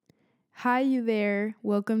Hi, you there.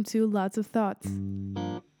 Welcome to Lots of Thoughts.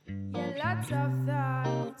 Yeah, lots of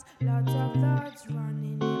thoughts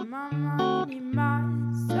running in my mind, in my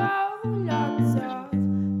soul. Lots of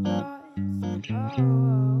thoughts,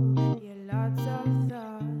 yeah, lots of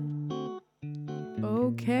thoughts.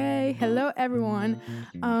 Okay, hello everyone.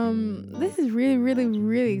 This is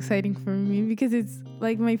really exciting for me because it's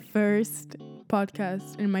like my first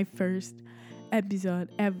podcast and my first episode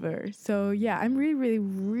ever. So yeah, I'm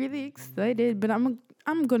really excited, but I'm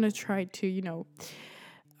gonna try to,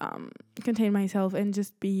 contain myself and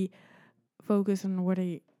just be focused on what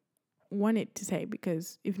I wanted to say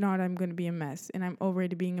because if not I'm gonna be a mess and I'm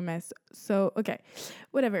already being a mess. So okay,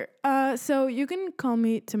 whatever. So you can call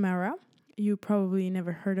me Tamara. You probably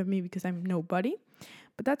never heard of me because I'm nobody,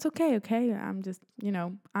 but that's okay. I'm just,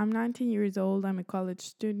 I'm 19 years old, I'm a college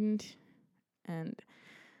student, and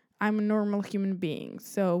I'm a normal human being,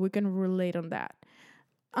 so we can relate on that.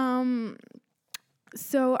 um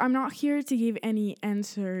so I'm not here to give any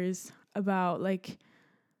answers about, like,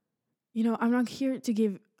 I'm not here to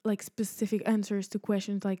give like specific answers to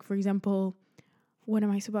questions, like, for example, what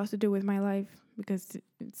am I supposed to do with my life? Because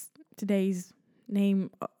it's today's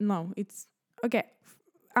name. No, it's okay.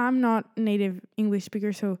 I'm not native English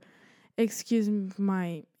speaker, so excuse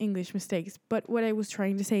my English mistakes. But what I was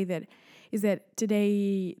trying to say that is that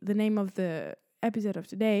today, the name of the episode of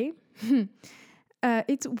today,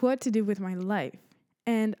 it's what to do with my life.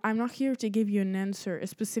 And I'm not here to give you an answer, a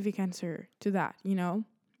specific answer to that, I'm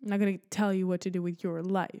not going to tell you what to do with your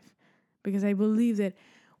life because I believe that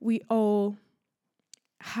we all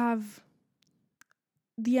have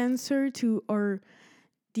the answer to our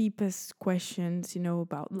deepest questions,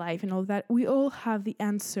 about life and all that. We all have the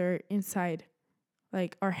answer inside,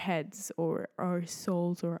 like our heads or our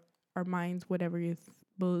souls or our minds, whatever you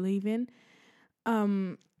believe in.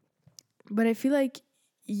 Um, but I feel like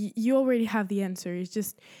you already have the answer. It's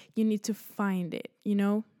just you need to find it,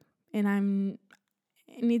 And and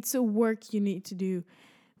it's a work you need to do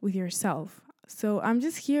with yourself. So I'm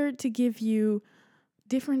just here to give you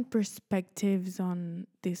different perspectives on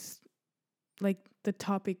this, like the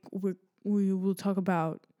topic we will talk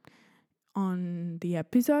about on the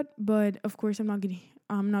episode. But of course, I'm not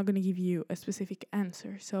gonna give you a specific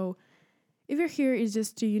answer. So if you're here, it's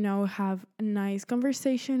just to have a nice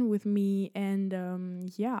conversation with me, and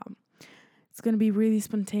yeah, it's gonna be really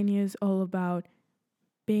spontaneous, all about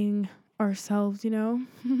being ourselves.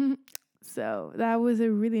 So that was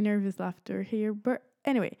a really nervous laughter here, but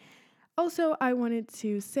anyway. Also, I wanted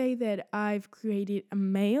to say that I've created a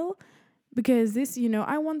mail because this,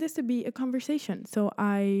 I want this to be a conversation. So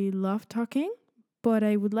I love talking, but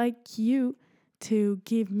I would like you to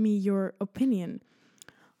give me your opinion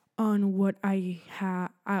on what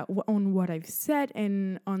on what I've said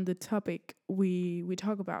and on the topic we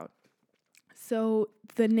talk about. So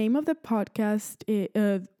the name of the podcast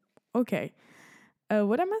is okay.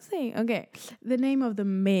 What am I saying? Okay, the name of the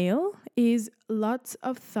mail is Lots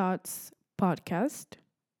of Thoughts Podcast.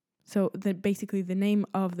 So basically the name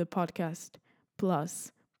of the podcast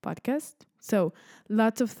plus podcast. So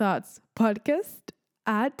Lots of Thoughts Podcast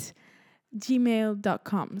at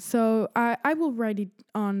gmail.com. So I will write it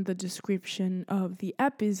on the description of the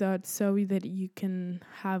episode so that you can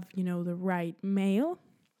have, the right mail.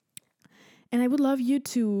 And I would love you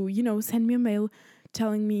to, send me a mail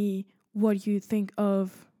telling me what you think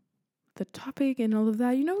of the topic and all of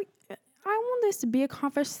that. I want this to be a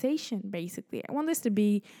conversation, basically. I want this to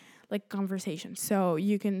be like conversation. So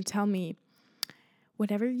you can tell me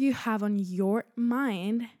whatever you have on your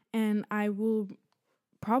mind, and I will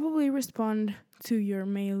probably respond to your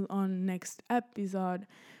mail on next episode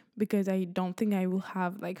because I don't think I will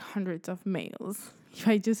have like hundreds of mails. If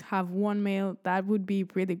I just have one mail, that would be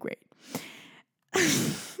really great.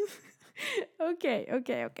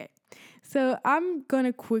 Okay. So I'm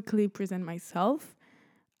gonna quickly present myself.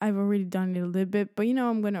 I've already done it a little bit, but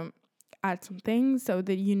I'm gonna add some things so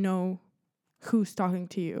that you know who's talking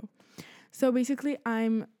to you. So basically,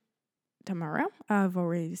 I'm Tamara. I've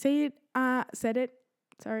already said it.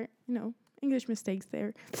 Sorry, English mistakes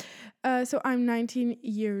there. So I'm 19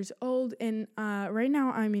 years old, and right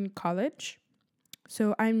now I'm in college.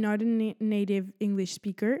 So I'm not a native English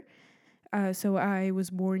speaker. So I was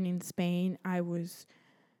born in Spain. I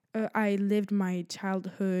lived my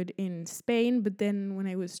childhood in Spain, but then when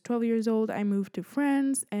I was 12 years old, I moved to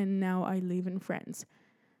France, and now I live in France.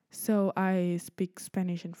 So I speak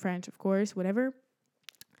Spanish and French, of course, whatever.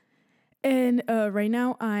 And right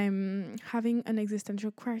now I'm having an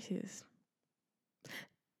existential crisis.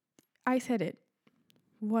 I said it.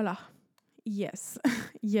 Voila. Yes.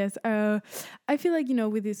 Yes. I feel like,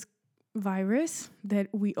 with this virus that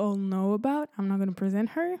we all know about. I'm not going to present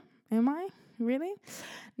her. Am I? Really?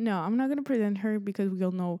 No, I'm not going to present her because we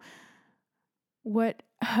all know what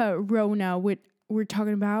Rona, what we're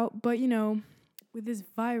talking about. But, with this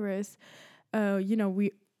virus,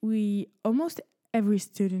 we almost every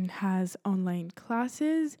student has online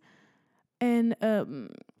classes, and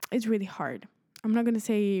it's really hard. I'm not going to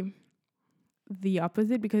say the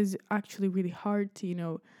opposite because actually really hard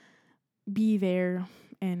to, be there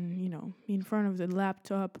and, be in front of the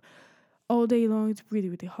laptop all day long. It's really,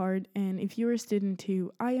 really hard. And if you're a student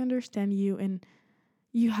too, I understand you and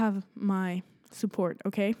you have my support,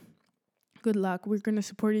 okay? Good luck. We're going to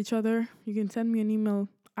support each other. You can send me an email.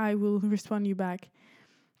 I will respond you back.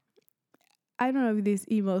 I don't know if this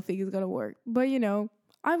email thing is going to work, but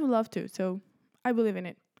I would love to. So I believe in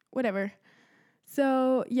it. Whatever.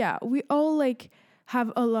 So yeah, we all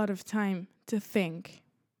have a lot of time to think,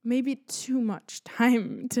 maybe too much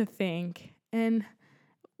time to think. And,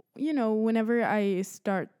 whenever I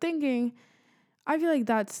start thinking, I feel like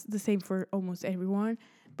that's the same for almost everyone.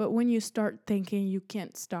 But when you start thinking, you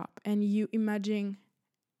can't stop, and you imagine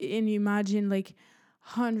like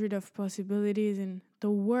hundred of possibilities and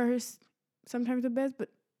the worst, sometimes the best, but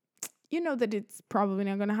you know that it's probably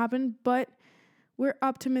not gonna happen. But we're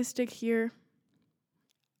optimistic here.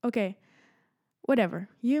 Okay, whatever.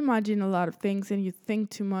 You imagine a lot of things and you think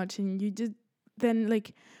too much and you just then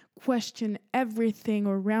question everything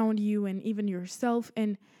around you and even yourself,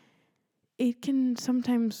 and it can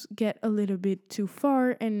sometimes get a little bit too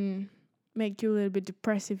far and make you a little bit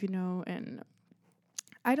depressive, and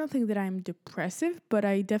I don't think that I'm depressive, but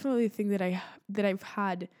I definitely think that I've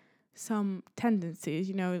had some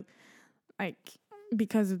tendencies, like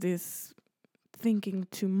because of this thinking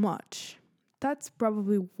too much. That's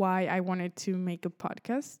probably why I wanted to make a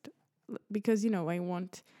podcast, because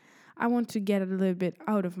I want to get a little bit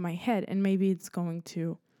out of my head, and maybe it's going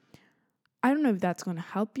to, I don't know if that's going to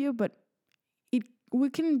help you, but we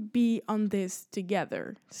can be on this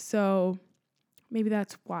together. So maybe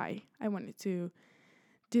that's why I wanted to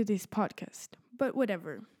do this podcast. But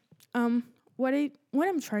whatever. What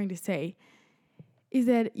I'm trying to say is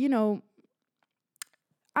that,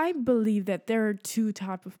 I believe that there are two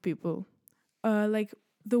type of people. Like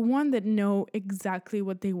the one that know exactly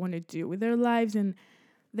what they want to do with their lives and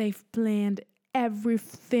they've planned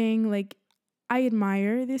everything. Like I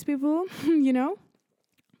admire these people,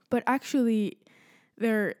 But actually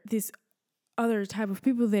there are this other type of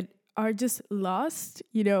people that are just lost,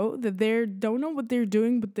 that they don't know what they're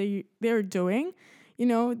doing, but they're doing,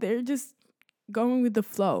 they're just going with the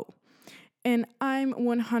flow. And I'm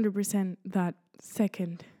 100% that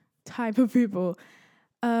second type of people.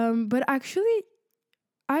 But actually,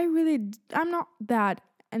 I'm not that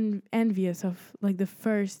envious of like the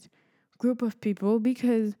first group of people,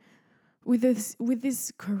 because with this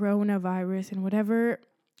coronavirus and whatever,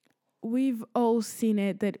 we've all seen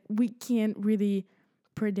it that we can't really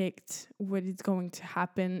predict what is going to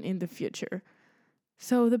happen in the future.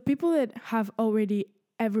 So the people that have already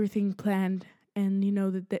everything planned, and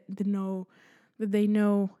that they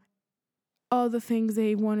know all the things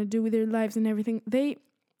they want to do with their lives and everything, they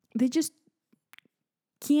just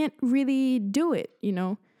can't really do it,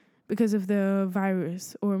 because of the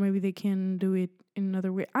virus, or maybe they can do it in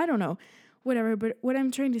another way. I don't know, whatever. But what I'm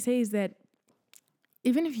trying to say is that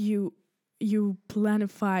even if you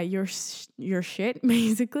planify your shit,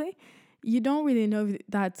 basically, you don't really know if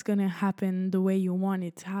that's gonna happen the way you want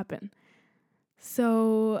it to happen.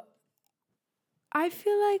 So I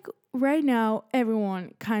feel like right now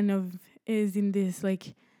everyone kind of is in this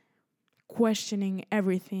questioning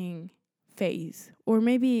everything phase, or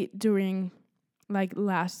maybe during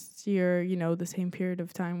last year, the same period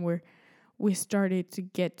of time where we started to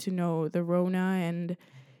get to know the Rona and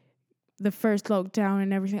the first lockdown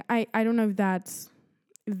and everything. I don't know if that's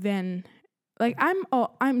then,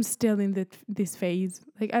 I'm still in this phase.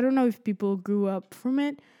 I don't know if people grew up from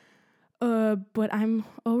it, but I'm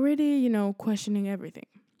already, questioning everything.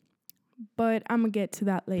 But I'm gonna get to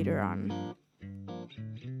that later on.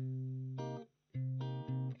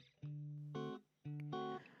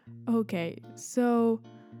 Okay, so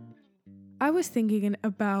I was thinking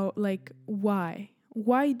about why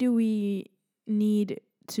do we need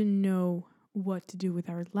to know what to do with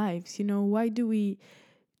our lives? Why do we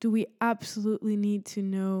absolutely need to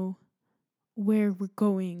know where we're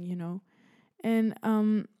going, And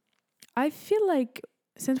I feel like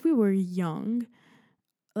since we were young,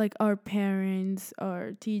 like our parents,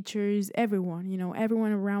 our teachers, everyone,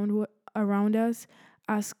 everyone around us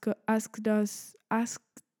asked us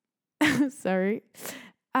asked sorry,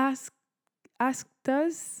 asked asked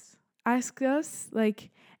us asked us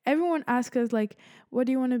Everyone asks us like, what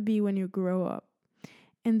do you want to be when you grow up?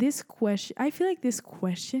 And this question, I feel like this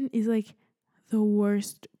question is like the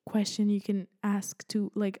worst question you can ask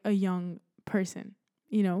to like a young person,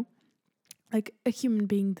 you know, like a human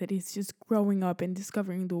being that is just growing up and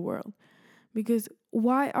discovering the world. Because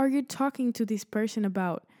why are you talking to this person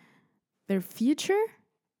about their future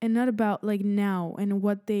and not about like now and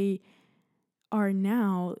what they are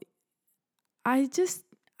now? I just,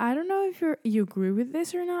 I don't know if you agree with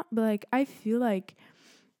this or not, but like I feel like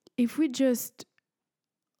if we just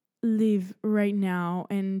live right now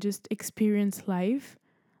and just experience life,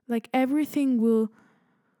 like everything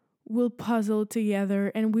will puzzle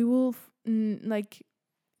together, and we will like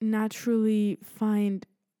naturally find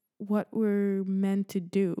what we're meant to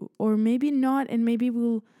do, or maybe not, and maybe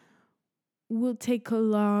we'll take a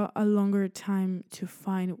longer time to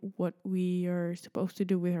find what we are supposed to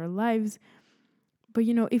do with our lives. But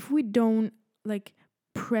you know, if we don't like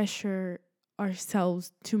pressure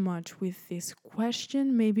ourselves too much with this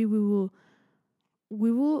question, maybe we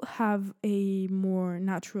will have a more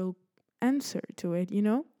natural answer to it, you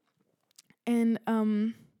know? And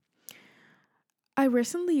I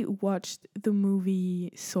recently watched the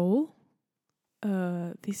movie Soul.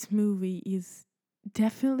 This movie is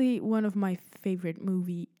definitely one of my favorite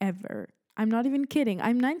movie ever. I'm not even kidding.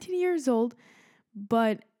 I'm 19 years old,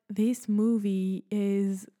 but this movie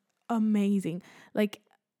is amazing. Like,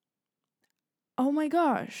 oh my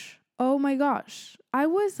gosh. Oh my gosh. I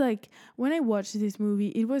was like, when I watched this movie,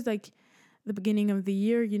 it was like the beginning of the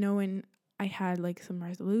year, you know, and I had like some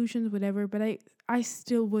resolutions, whatever, but I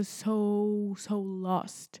still was so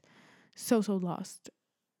lost. So lost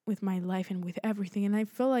with my life and with everything. And I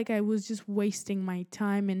felt like I was just wasting my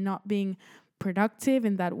time and not being productive,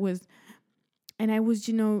 and I was,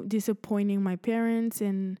 you know, disappointing my parents,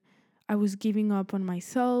 and I was giving up on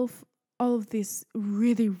myself. All of these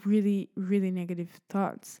really, really, really negative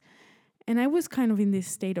thoughts. And I was kind of in this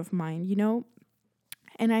state of mind, you know?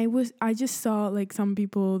 And I just saw like some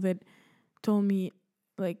people that told me,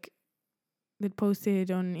 like, that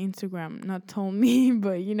posted on Instagram, not told me,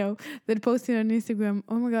 but you know, that posted on Instagram,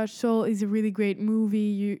 oh my gosh, Soul is a really great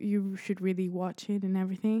movie. You should really watch it and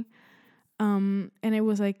everything. And I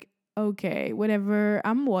was like, okay, whatever,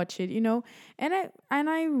 I'm watch it, you know? And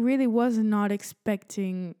I really was not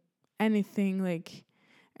expecting anything like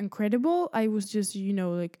incredible. I was just, you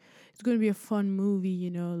know, like it's gonna be a fun movie, you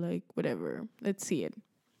know, like whatever. Let's see it.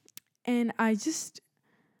 And I just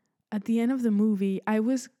at the end of the movie, I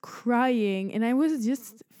was crying and I was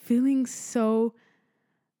just feeling so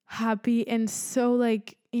happy and so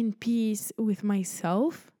like in peace with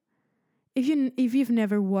myself. If you've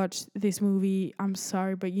never watched this movie, I'm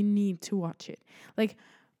sorry, but you need to watch it. Like,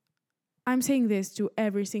 I'm saying this to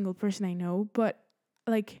every single person I know, but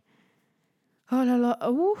like, oh la la,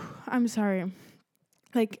 oh, I'm sorry.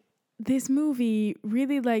 Like, this movie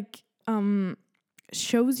really like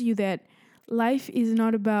shows you that life is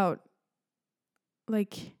not about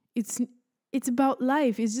like it's about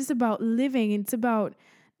life. It's just about living. It's about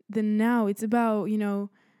the now. It's about, you know,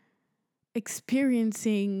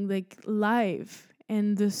 experiencing like life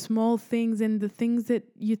and the small things and the things that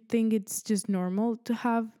you think it's just normal to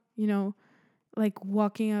have, you know, like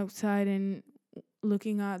walking outside and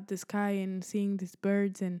looking at the sky and seeing these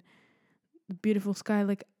birds and the beautiful sky,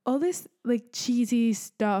 like all this like cheesy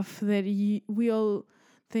stuff that we all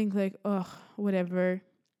think like, oh, whatever.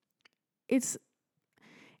 It's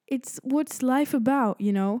it's what's life about,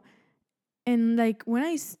 you know? And like when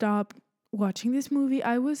I stopped watching this movie,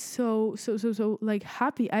 I was so like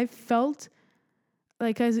happy. I felt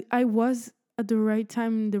like as I was at the right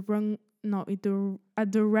time in the wrong no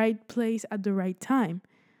at the right place at the right time.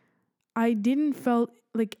 I didn't felt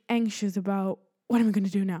like anxious about what am I going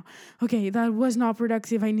to do now? Okay, that was not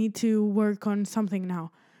productive. I need to work on something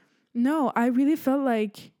now. No, I really felt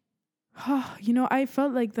like you know, I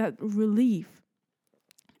felt like that relief.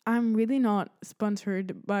 I'm really not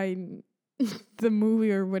sponsored by the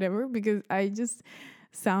movie or whatever, because I just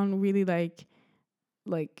sound really like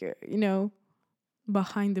you know,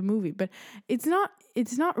 behind the movie. But it's not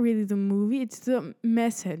really the movie, it's the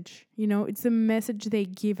message, you know, it's the message they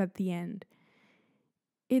give at the end.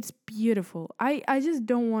 It's beautiful. I just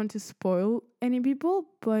don't want to spoil any people,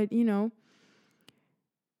 but you know,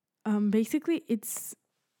 basically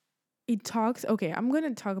it talks, okay, I'm going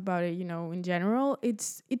to talk about it, you know, in general.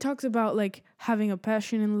 It talks about like having a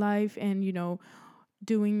passion in life, and you know,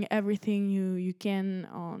 doing everything you can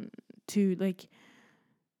on to like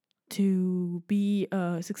to be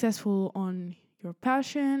successful on your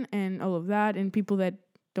passion and all of that, and people that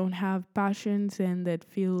don't have passions and that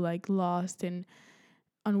feel like lost and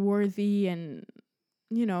unworthy and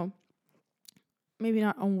you know, maybe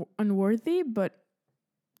not unworthy, but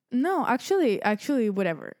no, actually,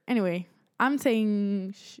 whatever. Anyway, I'm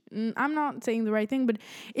not saying the right thing, but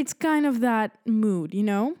it's kind of that mood, you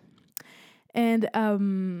know? And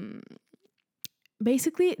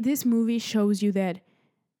basically, this movie shows you that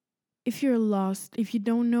if you're lost, if you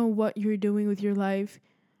don't know what you're doing with your life,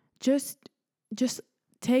 just just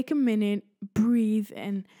take a minute, breathe,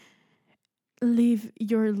 and live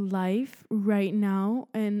your life right now,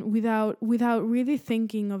 and without really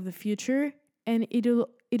thinking of the future, and it'll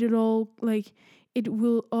all like it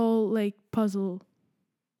will all like puzzle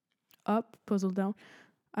down.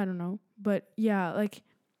 I don't know, but yeah, like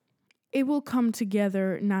it will come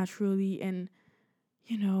together naturally, and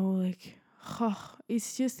like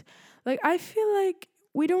it's just like I feel like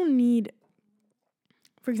we don't need.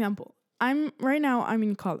 For example, I'm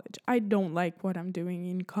in college. I don't like what I'm doing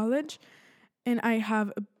in college, and I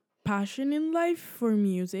have a passion in life for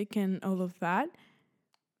music and all of that.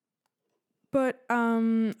 But I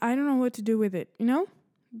don't know what to do with it,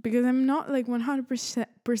 because I'm not like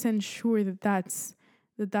 100% sure that's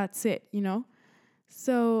it,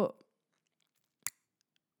 So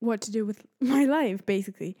what to do with my life,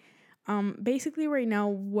 basically. Basically right now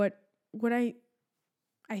what I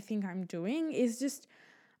think I'm doing is just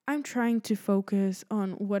I'm trying to focus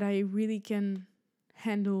on what I really can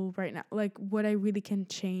handle right now, like what I really can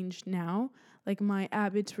change now, like my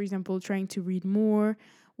habits, for example, trying to read more,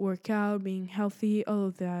 work out, being healthy, all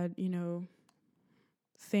of that,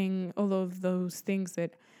 all of those things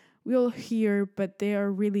that we all hear, but they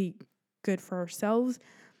are really good for ourselves.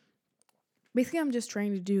 Basically, I'm just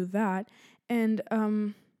trying to do that, and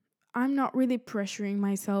I'm not really pressuring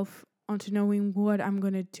myself onto knowing what I'm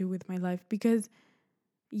gonna do with my life because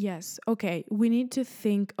yes, okay, we need to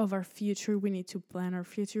think of our future, we need to plan our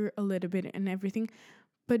future a little bit and everything,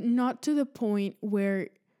 but not to the point where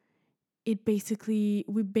we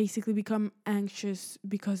basically become anxious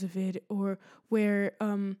because of it, or where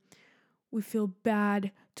we feel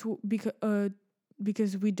bad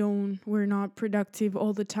because we're not productive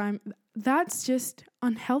all the time. That's just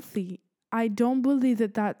unhealthy. I don't believe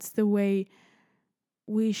that that's the way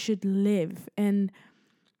we should live, and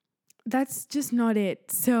that's just not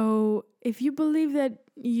it. So if you believe that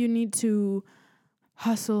you need to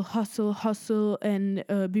hustle and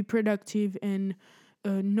be productive and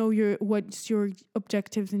know what's your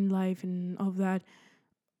objectives in life and all of that,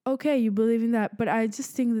 okay, you believe in that, but I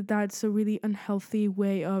just think that that's a really unhealthy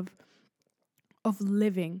way of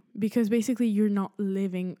living, because basically you're not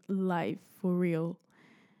living life for real.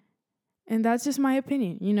 And that's just my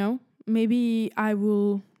opinion. Maybe I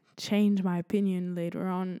will change my opinion later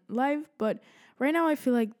on life, but right now I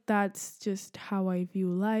feel like that's just how I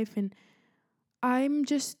view life, and I'm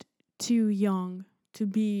just too young to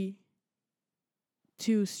be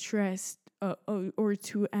too stressed or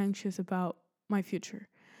too anxious about my future,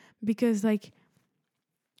 because like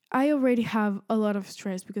I already have a lot of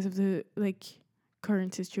stress because of the like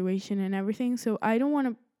current situation and everything. So I don't want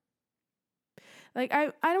to I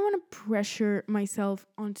don't want to pressure myself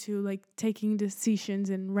onto like taking decisions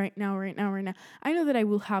and right now. I know that I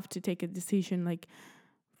will have to take a decision like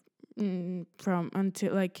from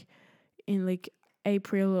until like in like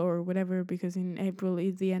April or whatever, because in April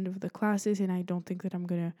is the end of the classes and I don't think that I'm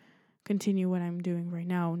going to continue what I'm doing right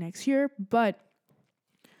now next year. But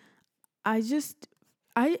I just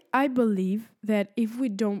I believe that if we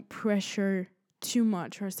don't pressure too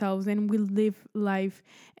much ourselves and we live life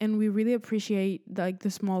and we really appreciate like the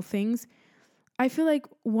small things, I feel like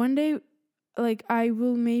one day like I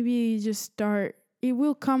will maybe just start, it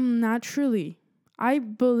will come naturally. I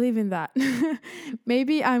believe in that.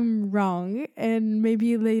 Maybe I'm wrong, and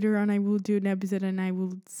maybe later on I will do an episode and I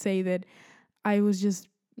will say that I was just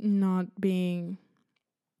not being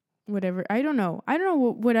whatever. I don't know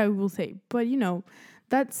what I will say, but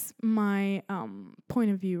that's my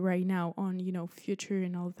point of view right now on future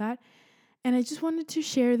and all of that. And I just wanted to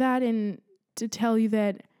share that and to tell you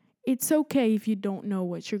that it's okay if you don't know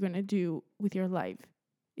what you're going to do with your life.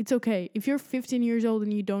 It's okay if you're 15 years old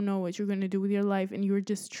and you don't know what you're going to do with your life and you're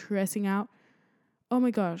just stressing out. Oh my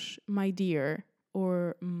gosh, my dear,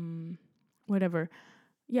 or whatever.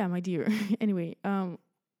 Yeah, my dear. Anyway,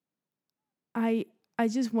 I I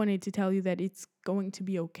just wanted to tell you that it's going to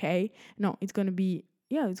be okay. No, it's going to be,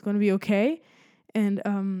 yeah, it's going to be okay.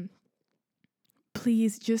 And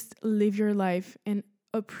please just live your life and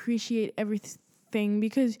appreciate everything,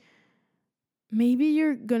 because maybe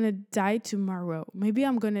you're going to die tomorrow. Maybe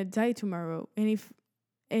I'm going to die tomorrow. And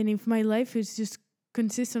if my life is just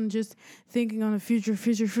consists on just thinking on the future,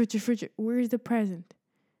 where's the present?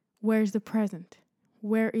 Where's the present?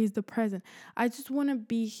 Where is the present? I just want to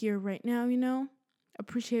be here right now,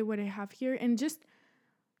 appreciate what I have here and just,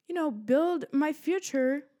 build my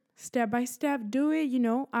future step by step. Do it,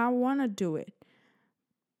 I want to do it.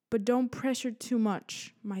 But don't pressure too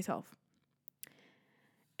much myself.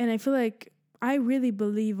 And I feel like I really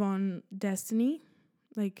believe on destiny,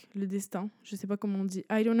 like le destin. Je sais pas comment on dit.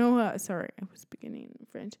 I don't know. Sorry, I was speaking in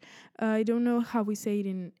French. I don't know how we say it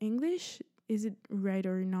in English. Is it right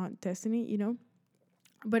or not destiny,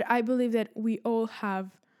 But I believe that we all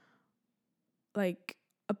have like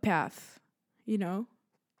a path,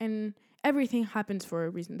 and everything happens for a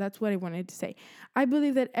reason. That's what I wanted to say. I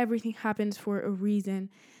believe that everything happens for a reason.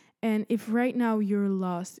 And if right now you're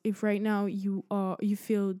lost, if right now you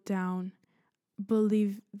feel down,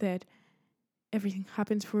 believe that everything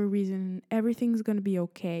happens for a reason. Everything's going to be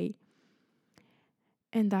okay.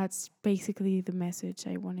 And that's basically the message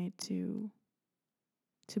I wanted to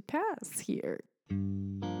pass here.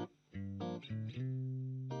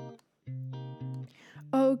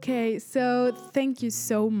 Okay, so thank you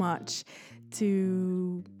so much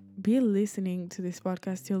to be listening to this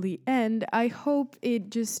podcast till the end. I hope it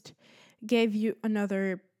just gave you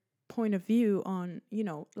another point of view on,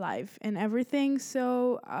 life and everything,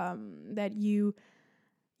 so that you're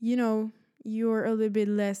a little bit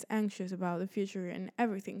less anxious about the future and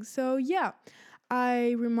everything. So yeah,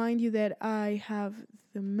 I remind you that I have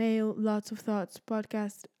the mail lots of thoughts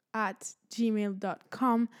podcast at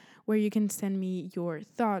gmail.com where you can send me your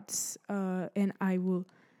thoughts and I will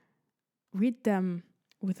read them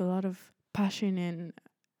with a lot of passion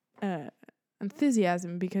and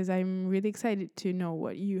enthusiasm, because I'm really excited to know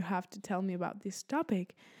what you have to tell me about this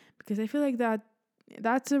topic, because I feel like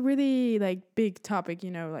that's a really like big topic,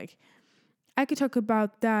 like I could talk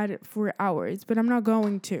about that for hours, but I'm not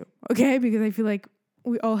going to, okay? Because I feel like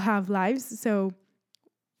we all have lives, so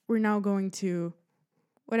we're now going to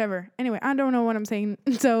whatever. Anyway, I don't know what I'm saying.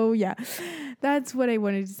 So yeah, that's what I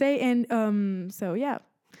wanted to say. And so yeah,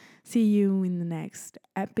 see you in the next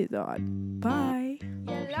episode. Bye.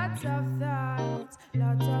 Yeah, lots of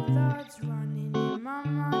thoughts running in my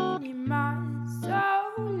mind, in my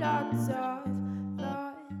soul, lots of